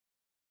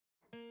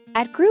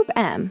At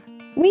GroupM,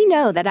 we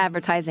know that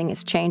advertising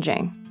is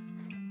changing.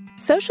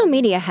 Social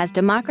media has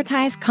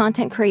democratized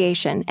content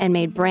creation and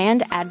made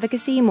brand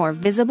advocacy more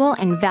visible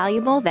and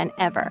valuable than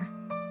ever.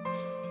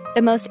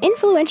 The most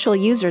influential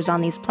users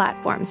on these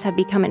platforms have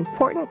become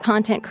important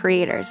content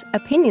creators,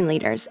 opinion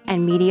leaders,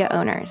 and media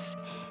owners,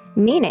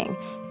 meaning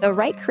the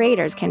right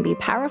creators can be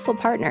powerful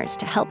partners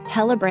to help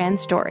tell a brand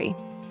story.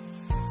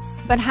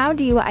 But how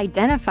do you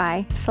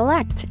identify,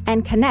 select,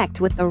 and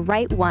connect with the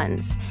right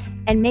ones,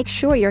 and make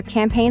sure your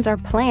campaigns are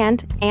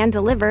planned and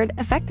delivered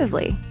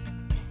effectively?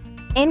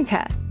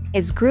 INCA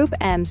is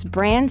GroupM's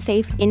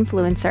brand-safe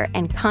influencer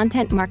and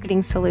content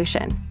marketing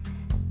solution,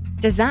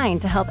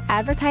 designed to help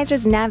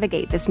advertisers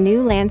navigate this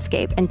new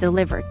landscape and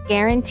deliver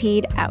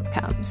guaranteed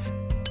outcomes.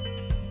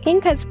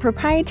 INCA's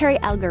proprietary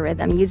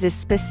algorithm uses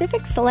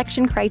specific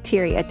selection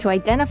criteria to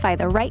identify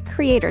the right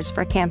creators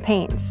for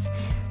campaigns,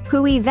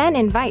 who we then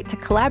invite to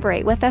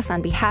collaborate with us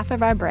on behalf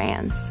of our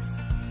brands.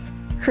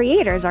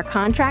 Creators are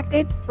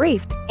contracted,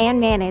 briefed, and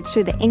managed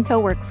through the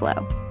INCA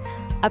workflow,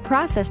 a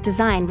process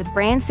designed with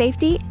brand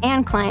safety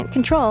and client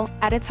control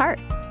at its heart.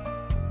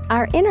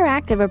 Our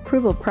interactive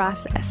approval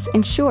process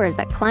ensures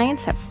that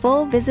clients have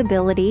full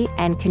visibility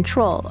and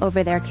control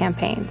over their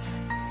campaigns,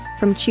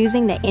 from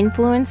choosing the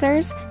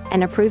influencers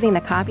and approving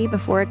the copy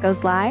before it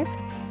goes live,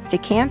 to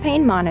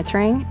campaign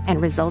monitoring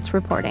and results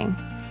reporting.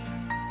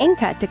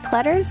 INCA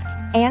declutters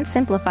and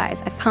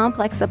simplifies a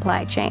complex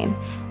supply chain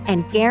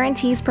and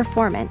guarantees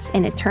performance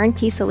in a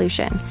turnkey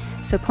solution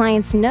so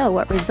clients know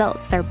what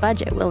results their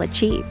budget will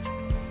achieve.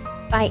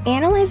 By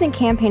analyzing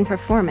campaign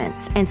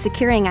performance and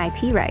securing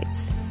IP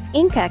rights,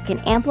 INCA can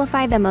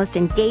amplify the most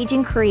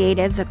engaging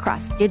creatives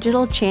across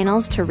digital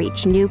channels to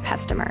reach new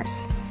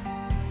customers,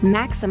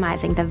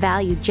 maximizing the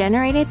value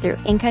generated through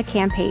INCA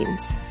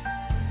campaigns.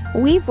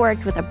 We've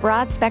worked with a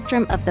broad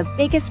spectrum of the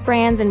biggest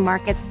brands and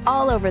markets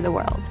all over the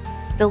world,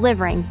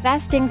 delivering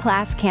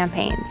best-in-class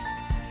campaigns.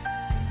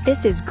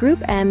 This is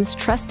GroupM's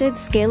trusted,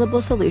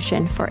 scalable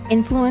solution for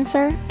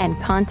influencer and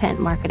content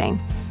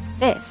marketing.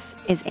 This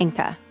is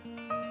INCA.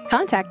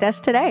 Contact us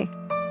today.